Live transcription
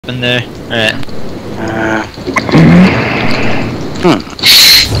In there. Alright.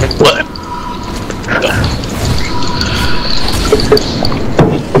 What?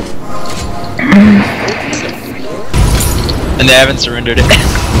 And they haven't surrendered it.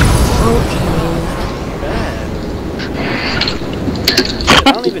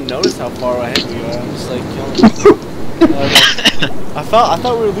 I don't even notice how far ahead we are. I'm just like killing I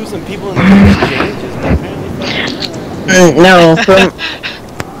thought we were losing people in the exchanges, but apparently No,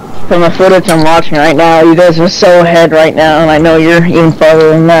 from the footage I'm watching right now, you guys are so ahead right now, and I know you're even farther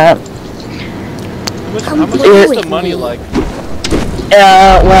than that. how much is the money like?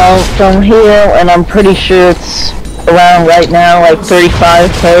 Well, from here, and I'm pretty sure it's around right now, like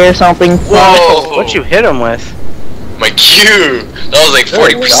 35k or something. Whoa! What'd you hit him with? My Q! That was like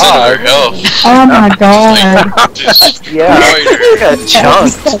 40% of their health. Oh my god. Yeah, like a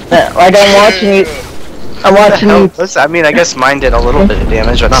chunk. Like I'm watching you. I mean, I guess mine did a little bit of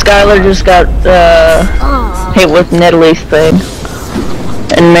damage, but not. Skylar just got hit with Nidalee's thing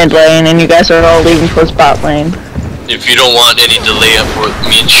in mid lane, and you guys are all leaving towards bot lane. If you don't want any delay up for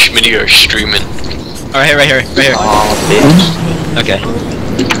me and Schmitty are streaming. Alright, right here. Oh, bitch. Okay.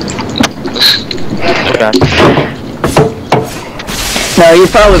 Okay. No, you're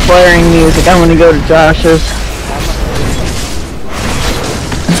probably blaring music. I'm gonna go to Josh's.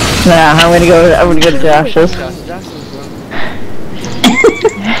 Nah, I'm gonna go to Josh's.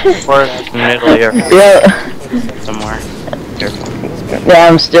 Or Nidalee or Yeah. somewhere. Yeah,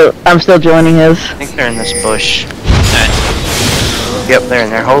 I'm still joining his. I think they're in this bush. Yep, they're in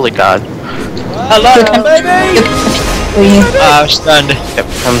there. Holy God. Hello, baby! I'm stunned. Yep,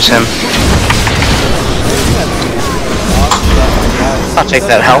 comes him. I'll take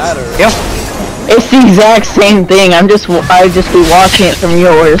that health. Yep. It's the exact same thing. I just be watching it from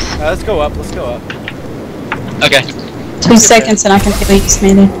yours. Let's go up. Okay. 2 seconds and I can feel you,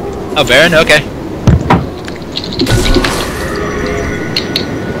 Smitty. Oh, Baron? Okay.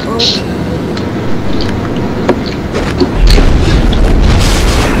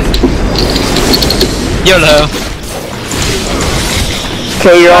 YOLO!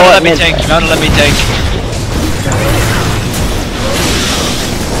 Okay, you're all Let me tank. Let me tank.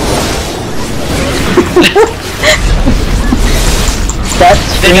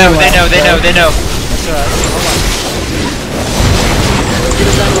 That's They know. That's alright. Hold on. Get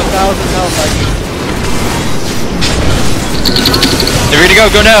us down to 1,000 health. They're ready to go.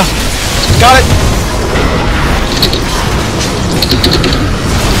 Go now. Got it.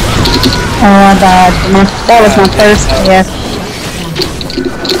 Oh, I died. That was my first death.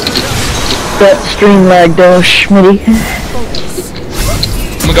 That stream lag though, Schmitty.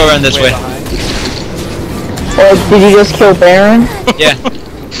 I'm gonna go around this way. Oh, did you just kill Baron? Yeah.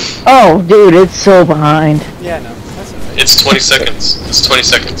 Oh, dude, it's so behind. Yeah, no. That's okay. It's 20 seconds. It's 20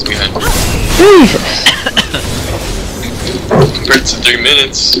 seconds behind. Jesus. Compared to 3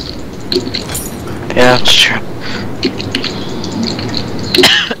 minutes. Yeah, that's true.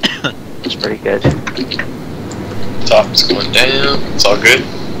 It's pretty good. Top's going down. It's all good.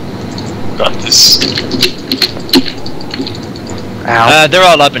 Got this. Ow. They're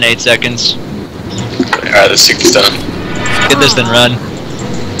all up in 8 seconds. Alright, let's see this done. Get this, then run.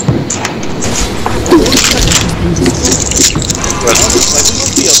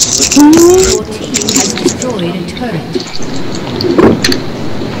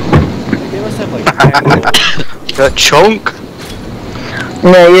 They must have like 10. Got chunk.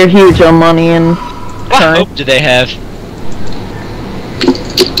 No, you're huge on money and What time. hope do they have?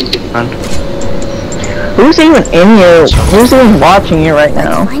 Who's even in here? Who's even watching you right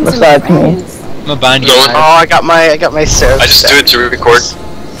now? Besides me. I'm gonna bind you. Going. Oh, I got my Sarah. I just do it to record, so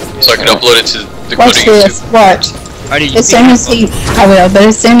I can upload it to the Watch coding this. YouTube. Watch. Already, As soon as he, I will, but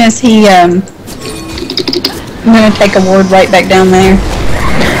as soon as he, I'm gonna take a ward right back down there.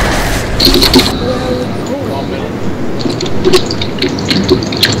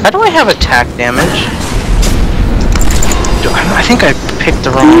 How do I have attack damage? I think I picked the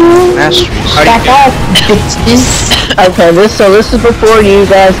wrong masteries. Back off, bitches. Okay, this is before you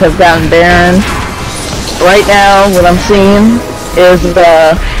guys have gotten Baron. Right now, what I'm seeing is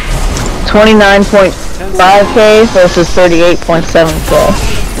 29.5k versus 38.7k.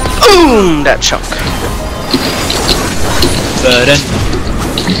 Boom! That chunk. Burden.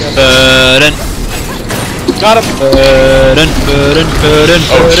 Got him.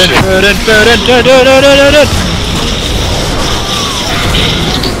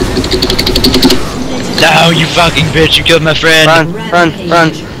 No, you fucking bitch, you killed my friend. Run.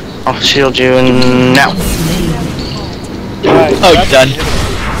 I'll shield you and now. Oh, done.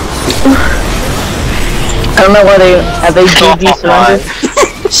 I don't know why they GG Oh, surrendered.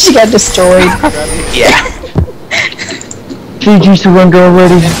 She got destroyed. Yeah. GG surrender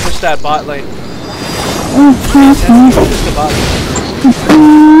already. Push that bot lane. Push the bot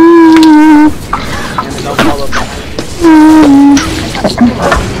lane. And then they'll follow back.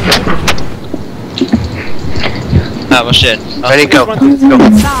 Ah, well shit. Ready, go. Go.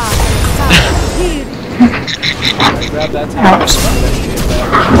 Grab that tank.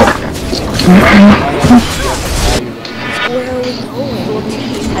 Where are we going? Your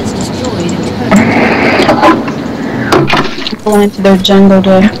team has destroyed a turret. Going into their jungle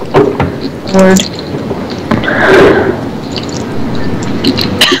to ward.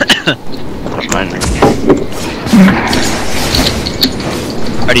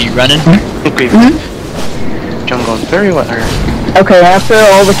 Are you running? Okay. Jungle very well. Okay, after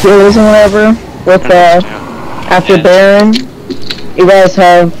all the kills and whatever, with after Baron, you guys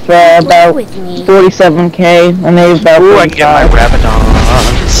have about with me. 47k, and they have about Ooh, I can get my 45.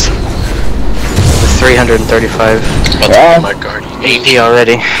 Rabadons. With 335 Yeah. Oh my god. AP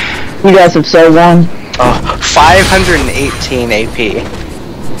already. You guys have so won. Oh, 518 AP.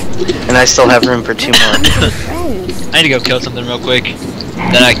 And I still have room for 2 more. Friends. I need to go kill something real quick.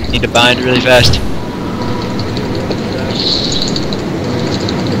 Then I need to bind really fast.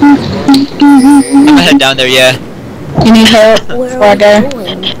 I'm gonna head down there, yeah. You need help Where before I are go? we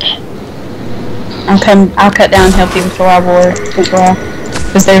going? I'll cut down and help you before I ward as well.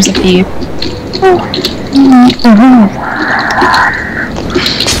 Because there's a few.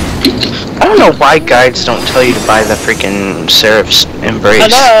 I don't know why guides don't tell you to buy the freaking Seraph's Embrace.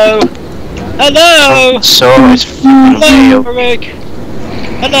 Hello! Hello! So it's freaking Hello, way Warwick!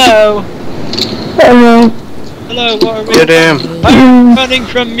 Hello! Hello. Hello, Warwick! Get him! Why are you running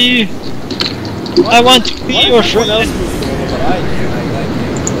from me? I want to be your Everyone else friend! moves together, but I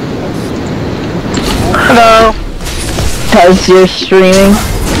Hello! Because you're streaming.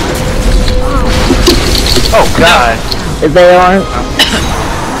 Oh god! If they aren't.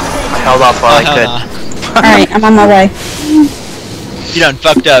 I held off while I could. Alright, I'm on my way. You done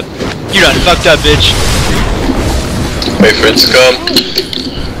fucked up. You done fucked up, bitch. Wait for it to come.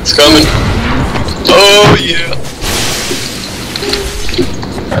 It's coming. Oh yeah.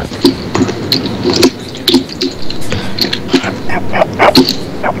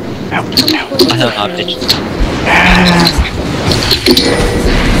 Hell no, bitch.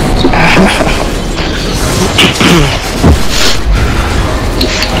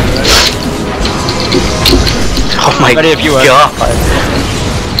 Oh my Ready if you are. god!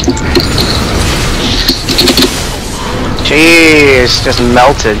 Jeez, just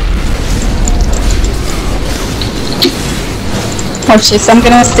melted. Watch this, I'm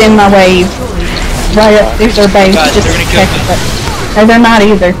gonna send my wave. Right up through their base. God, Just they're gonna kill protect it. No, they're not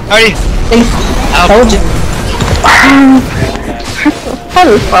either. Alrighty! See? Ow. Told you.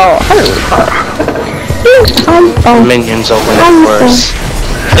 Minions open it for us.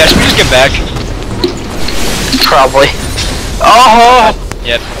 Yeah, should we just get back? Probably. Oh!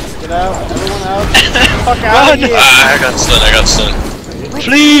 Yep. Get out, everyone out. Fuck out Run! of here. Ah, I got stunned. I got stunned.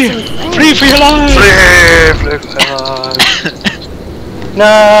 Flee! Flee for your life!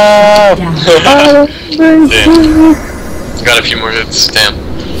 No! Damn. Got a few more hits. Damn.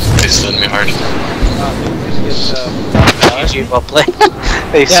 They stunned me hard. GG, well played.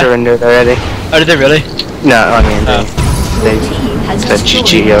 They Yeah. surrendered already. Oh, did they really? No, I mean, they Team has said destroyed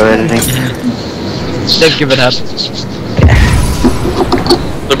GG already. They've given up.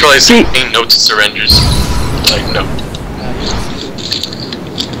 They're probably saying ain't no to surrenders. Like, no.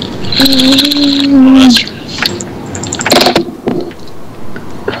 Oh, that's true.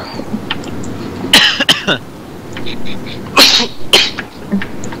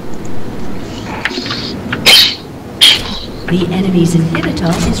 The enemy's inhibitor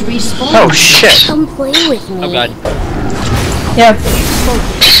is respawning. Oh shit! Come play with me. Oh god. Yep.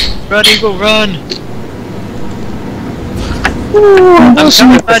 Run, Eagle, run! I'm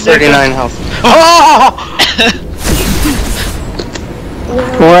coming, with 39 health.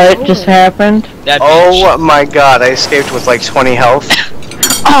 What just happened? That Oh my god, I escaped with like 20 health.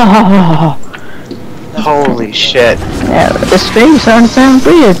 Oh, Holy shit. yeah, this thing sounds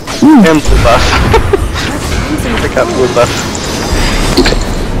weird. And blue buff. I got blue buff.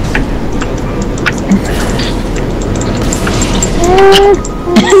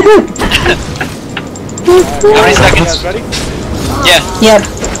 How many seconds? guys ready? Yeah. Yep.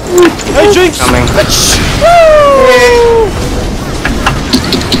 Hey, Jinx! Coming.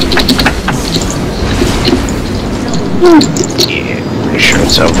 Yeah, pretty sure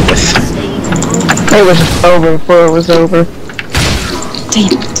it's over with. It was over before it was over.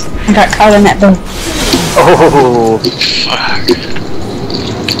 Damn it. I got caught in that boat. Oh, Fuck.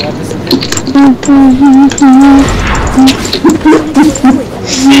 Yeah, this is it.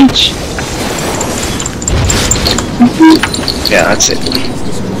 Bitch. Yeah, that's it.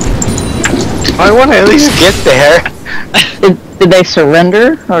 I want to at least get there. Did they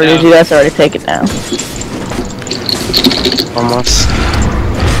surrender, or did you guys already take it down? Almost.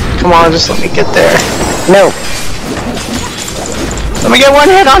 Come on, just let me get there. No. Let me get one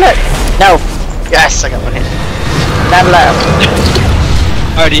hit on it. No. Yes, I got one hit. Not allowed.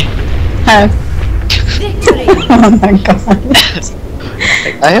 Alrighty. Oh my god.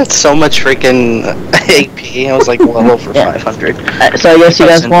 I had so much freaking AP. I was like well over Yeah. 500. So I guess you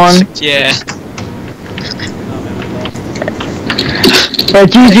guys won. Yeah. But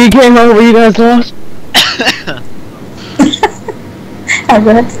GG came over, you guys lost. I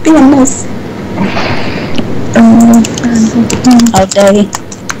read the endless. All day.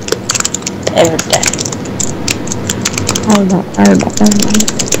 Every day.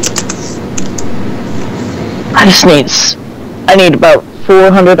 I need about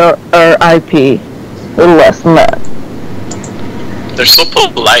 400 or IP. A little less than that. They're so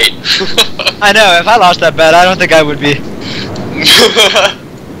polite. I know, if I lost that bad, I don't think I would be.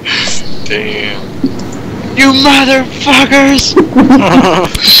 Damn. You motherfuckers!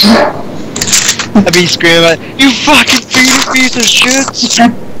 I'd be screaming, you fucking piece of shit!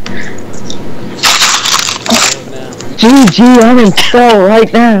 GG, I'm installed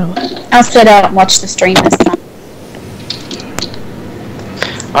right now. I'll sit out and watch the stream this time.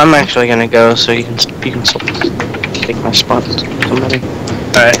 I'm actually gonna go, so you can still take my spot. Somebody.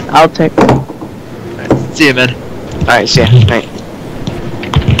 Alright, I'll take it. see you, man. Alright, see ya. Night.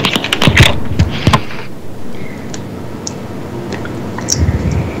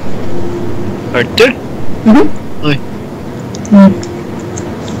 Alright, dude.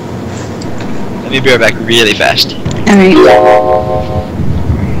 Let me be right back really fast. Alright.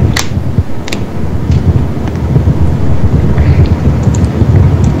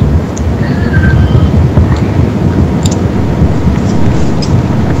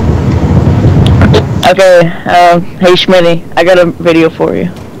 Okay, hey Schmitty, I got a video for you.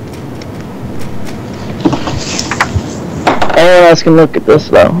 Anyone else can look at this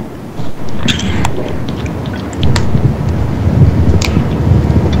though.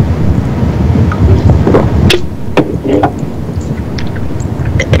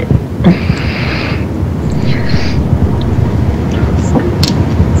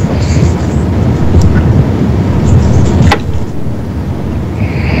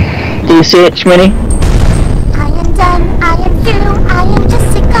 Do you see it, Schmitty? I am done, I am through, I am just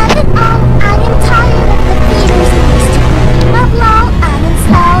sick of it all. I am tired of the theaters and used to love law.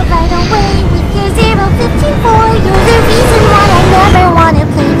 Uninstall right away with your 054. You're the reason why I never want to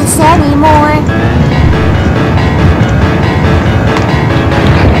play this anymore.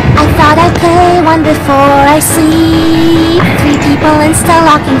 I thought I'd play one before I sleep. 3 people install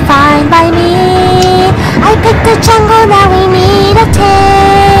locking fine by me. I picked a jungle, now we need a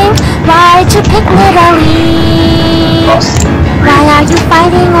tank. Why'd you pick Nidalee? Why are you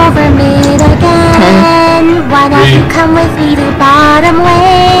fighting over mid again? Why don't you come with me to bottom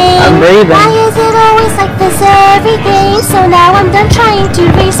lane? I'm leaving. Why is it always like this every game? So now I'm done trying to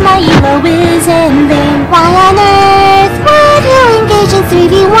raise my elo is in vain. Why on earth would you engage in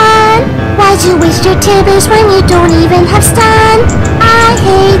 3v1? Why'd you waste your tibbers when you don't even have stun? I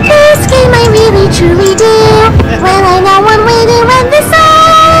hate this game, I really truly do. Well, I know one way to end this all.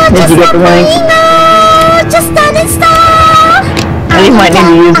 Did you get the link? No, just uninstall. You might need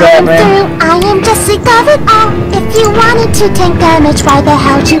to use that, man. I am just sick of it all. If you wanted to tank damage, why the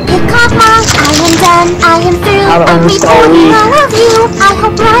hell did you pick off Monk? I am done, I am through. I'll I'm uninstall reporting League. all of you. I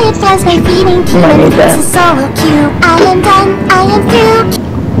hope Riot fans may feeding team might and need that. this is solo queue. I am done, I am through.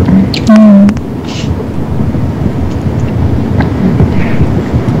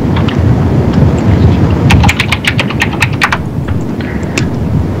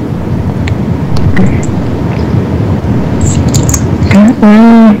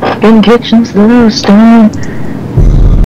 In kitchens, the stone.